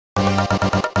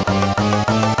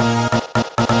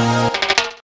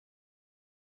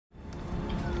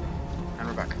And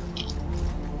we're back.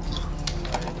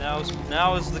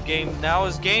 Now is the game. Now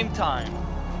is game time.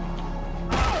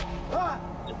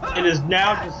 It is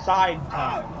now decide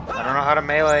time. I don't know how to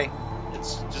melee.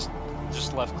 It's just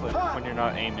left click when you're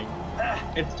not aiming.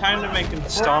 It's time to make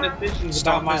important decisions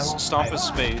about my life. Stomp is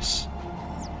space.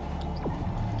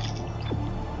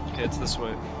 Okay, it's this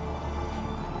way.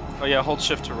 Oh yeah, hold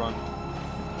shift to run.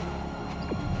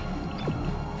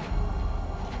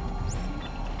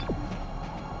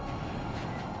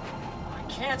 I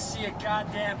can't see a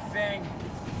goddamn thing.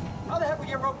 How the heck we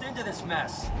get roped into this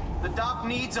mess? The doc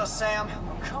needs us, Sam.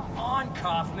 Oh, come on,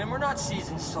 Kaufman. We're not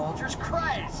seasoned soldiers.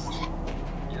 Christ!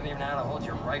 You don't even know how to hold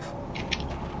your rifle.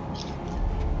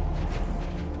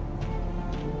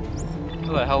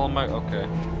 How the hell am I? Okay.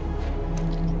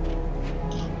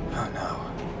 Oh no.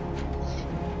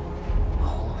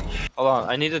 Holy sh. Hold on.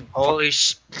 I need to. Holy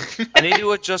sh. I need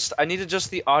to adjust. I need to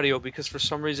adjust the audio because for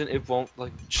some reason it won't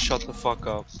like shut the fuck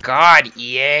up. God,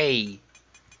 yay.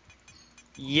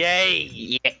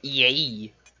 Yay!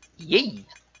 Yay. Yay.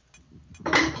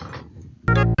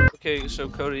 Okay, so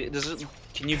Cody, does it?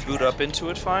 Can you boot up into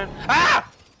it fine? Ah!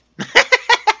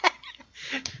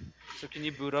 So can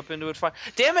you boot up into it fine?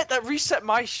 Damn it! That reset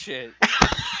my shit.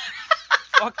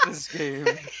 Fuck this game.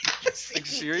 Like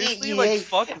seriously? Like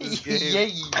fuck this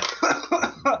game.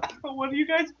 What are you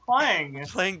guys playing?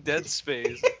 Playing Dead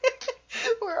Space.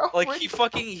 Like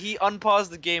he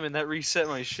unpaused the game and that reset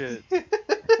my shit.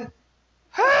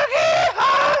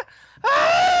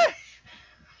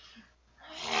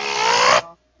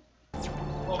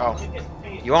 Oh.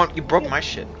 You broke my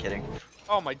shit. I'm kidding.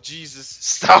 Oh my Jesus.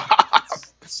 Stop.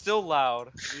 It's still loud.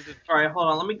 Alright, hold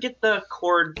on. Let me get the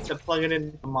cord to plug it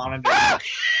into the monitor.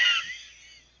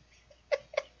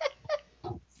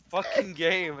 Fucking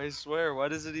game, I swear. Why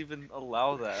does it even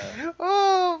allow that?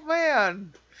 Oh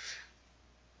man.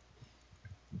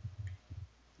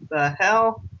 The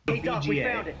hell? Hey Doc, we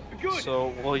found it. Good.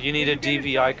 So, well, you need a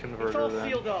DVI converter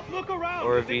then.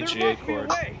 Or a VGA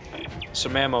cord.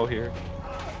 Some ammo here.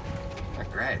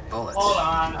 Great, bullets. Hold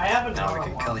on, I have Now another we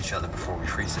can one. kill each other before we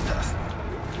freeze to death.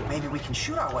 Maybe we can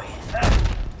shoot our way in.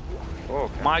 Oh,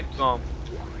 okay. My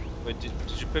wait, did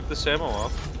you pick this ammo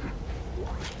up?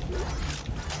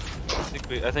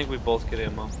 I think we both get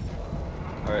ammo.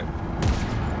 Alright.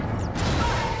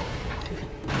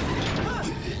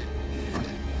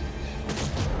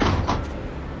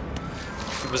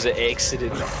 It was an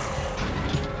accident.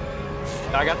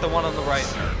 I got the one on the right.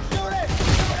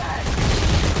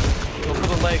 Go for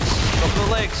the legs. Go for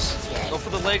the legs. Go for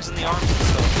the legs and the arms and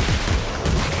stuff.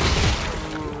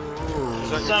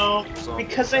 So,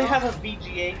 because I have a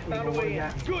VGA cable,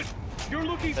 Good. You're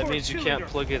looking that for means you can't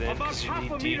plug it in because you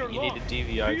need a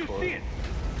DVI cord.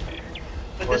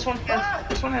 but this one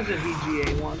has a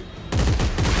VGA one.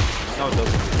 No, it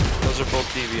doesn't. Those are both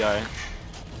DVI.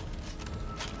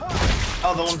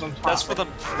 Oh, the ones on top. That's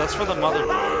for the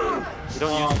motherboard. We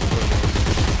don't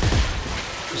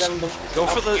use them for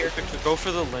go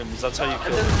for the limbs. That's how you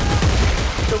kill them.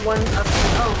 The one up.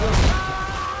 Oh,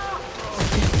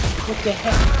 what the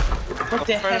heck? What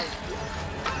the heck?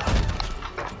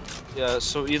 Yeah,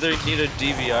 so either you need a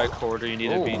DVI cord or you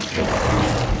need a VGA.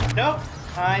 Nope.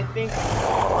 I think.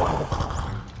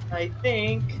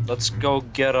 Let's go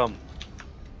get them.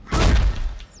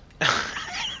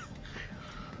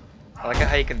 I like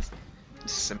how you can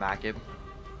smack it.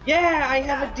 Yeah, I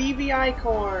have a DVI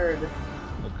cord.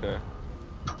 Okay.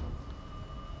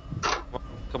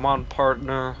 Come on,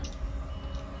 partner.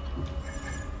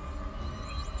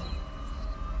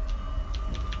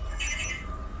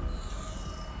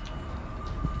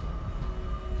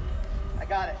 I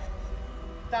got it.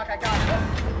 Doc, I got it.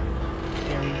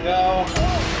 There we go.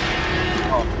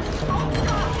 Oh.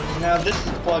 Now this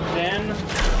is plugged in.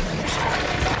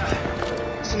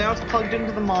 So now it's plugged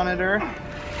into the monitor.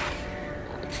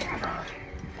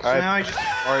 So Alright, now I just.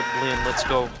 alright, Liam, let's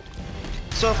go.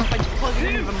 So if I just plug it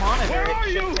into the monitor, Where are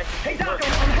it you? should Hey Doc,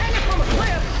 I'm hanging from a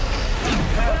cliff.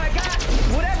 But I got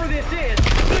whatever this is.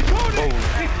 The code.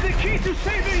 It's the key to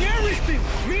saving everything.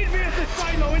 Meet me at the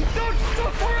silo and don't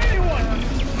look for anyone.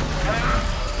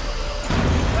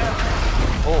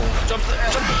 Oh, jump!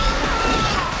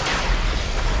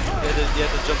 You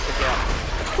had to jump the gap.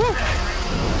 Woo!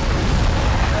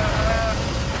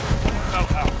 Ow.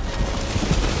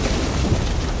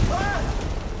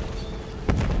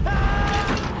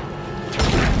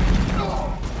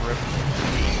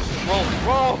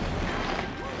 Roll! I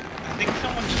think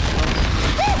someone just.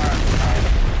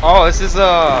 Oh, this is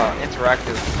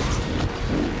interactive.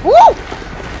 Woo!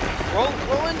 Roll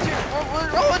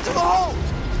into the hole!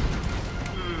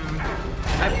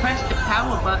 I pressed the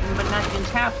power button, but nothing's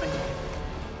happening.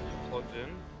 Plugged in?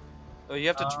 Oh, you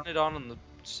have to turn it on the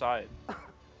side.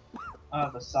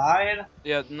 The side?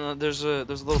 Yeah, no, there's a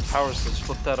little power switch.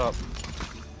 Flip that up.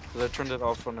 'Cause I turned it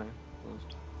off when I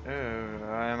left.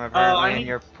 I am apparently in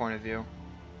your point of view.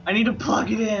 I need to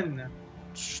plug it in.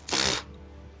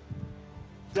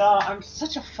 Duh, I'm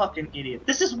such a fucking idiot.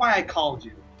 This is why I called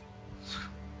you.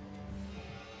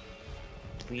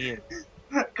 Weird.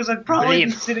 Because I'd probably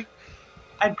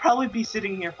be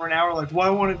sitting here for an hour like, why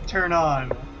won't it turn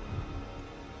on?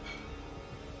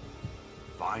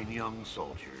 Fine young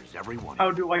soldiers, everyone.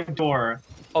 How do I door?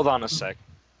 Hold on a sec.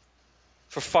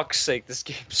 For fuck's sake, this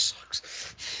game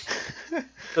sucks.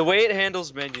 The way it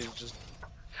handles menus just.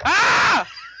 Ah!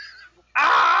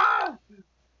 Ah!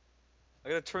 I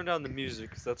gotta turn down the music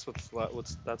because that's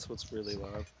what's really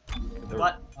loud.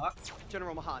 What?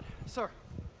 General Mahad, sir.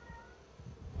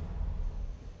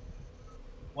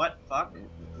 What? Fuck?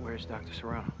 Where's Dr.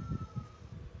 Serrano?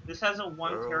 This has a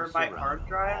 1 Earl terabyte Serrano, hard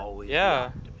drive? always Yeah. the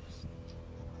optimist.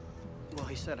 Well,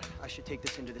 he said I should take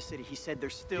this into the city. He said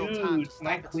there's still time Dude, to can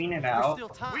I stop it. clean it There's out? still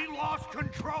time. We lost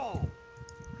control.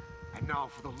 And now,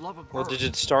 for the love of Well,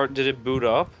 Earth did it boot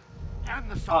up? and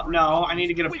the No, I need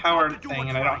to get a we've powered got to do thing, what's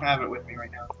and I don't right. have it with me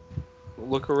right now.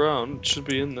 Look around. It should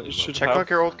be in the. It should Check have, like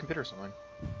your old computer or something.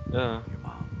 Yeah. Your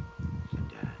mom and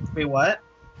dad. Wait, what?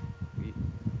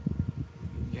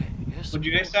 Yeah, yes. What'd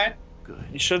you guys say? Good.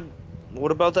 You should.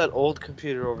 What about that old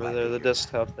computer over there, the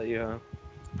desktop that you have?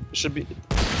 It should be.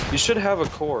 You should have a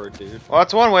cord, dude. Well,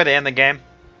 that's one way to end the game.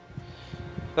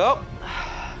 Well,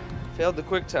 failed the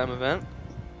QuickTime event.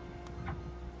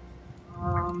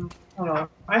 Hold on.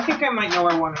 I think I might know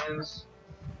where one is.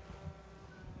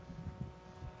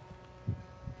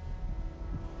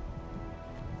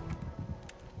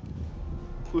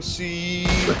 Pussy.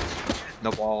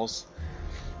 No balls.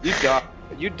 You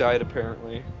died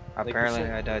apparently. Apparently,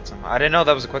 before- I died some. I didn't know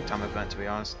that was a QuickTime event, to be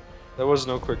honest. There was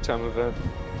no QuickTime event.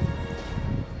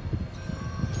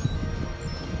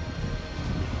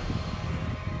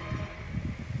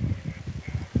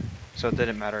 So it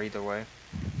didn't matter either way.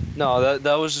 No,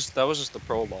 that was just the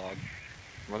prologue.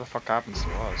 What the fuck happens to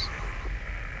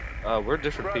us? We're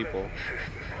different people.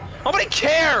 Nobody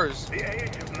cares.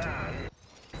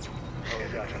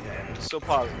 Still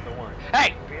positive, don't worry.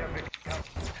 Hey!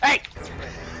 Hey!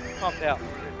 Calm down.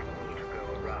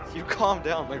 You calm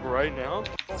down, like right now?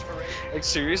 Like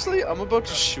seriously? I'm about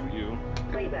to shoot you.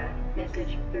 Playback,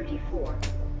 message 34.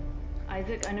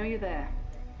 Isaac, I know you're there.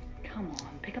 Come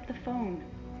on, pick up the phone.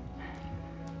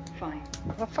 Fine.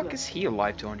 How the fuck is he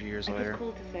alive 200 years I later? just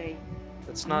called to say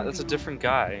That's not. That's a different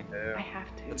guy. I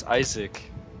have to. That's Isaac.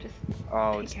 Just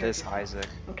Oh, take it's care of this yourself, Isaac.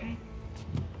 Okay?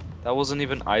 That wasn't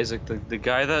even Isaac. The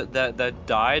guy that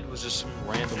died was just some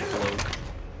random bloke.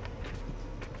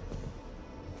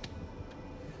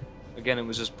 Again, it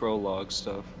was just prologue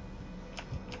stuff.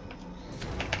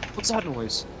 What's that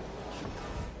noise?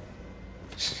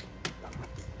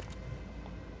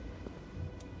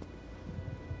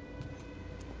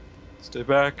 Stay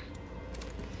back.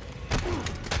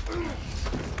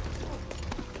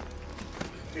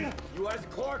 You Isaac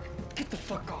Clarke? Get the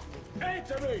fuck off me.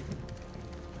 Answer me!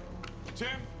 Tim?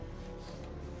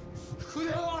 Who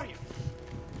the hell are you?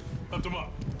 Lift him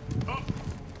up. Up.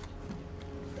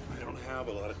 I don't have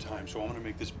a lot of time, so I'm gonna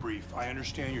make this brief. I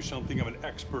understand you're something of an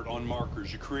expert on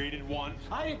markers. You created one,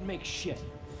 I didn't make shit.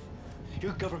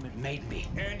 Your government made me.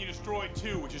 and you destroyed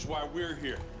two, which is why we're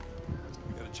here.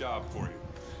 We got a job for you.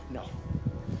 No.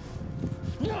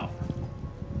 No!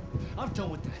 I'm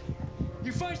done with that.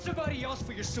 You find somebody else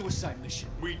for your suicide mission.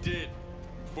 We did,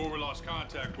 before we lost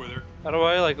contact with her. How do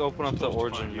I like open up the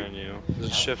Supposed to origin find you. menu? Is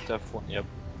it Shift F1? Yep.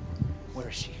 Where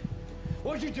is she?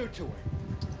 What'd you do to her?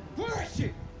 Where is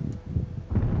she?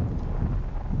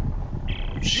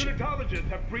 Unitologists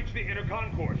have breached the inner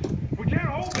concourse. We can't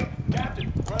hold them.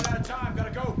 Captain, run out of time, gotta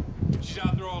go. She's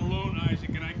out there all alone, Isaac,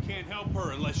 and I can't help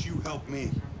her unless you help me.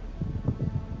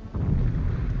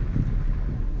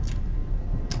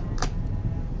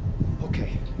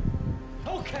 Okay.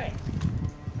 Okay!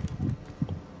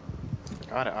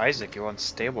 God, Isaac, you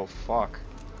unstable fuck.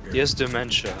 He has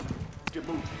dementia. Get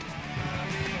moving.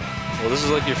 Well, this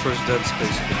is like your first Dead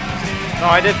Space game. No,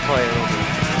 I did play it a little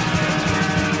bit.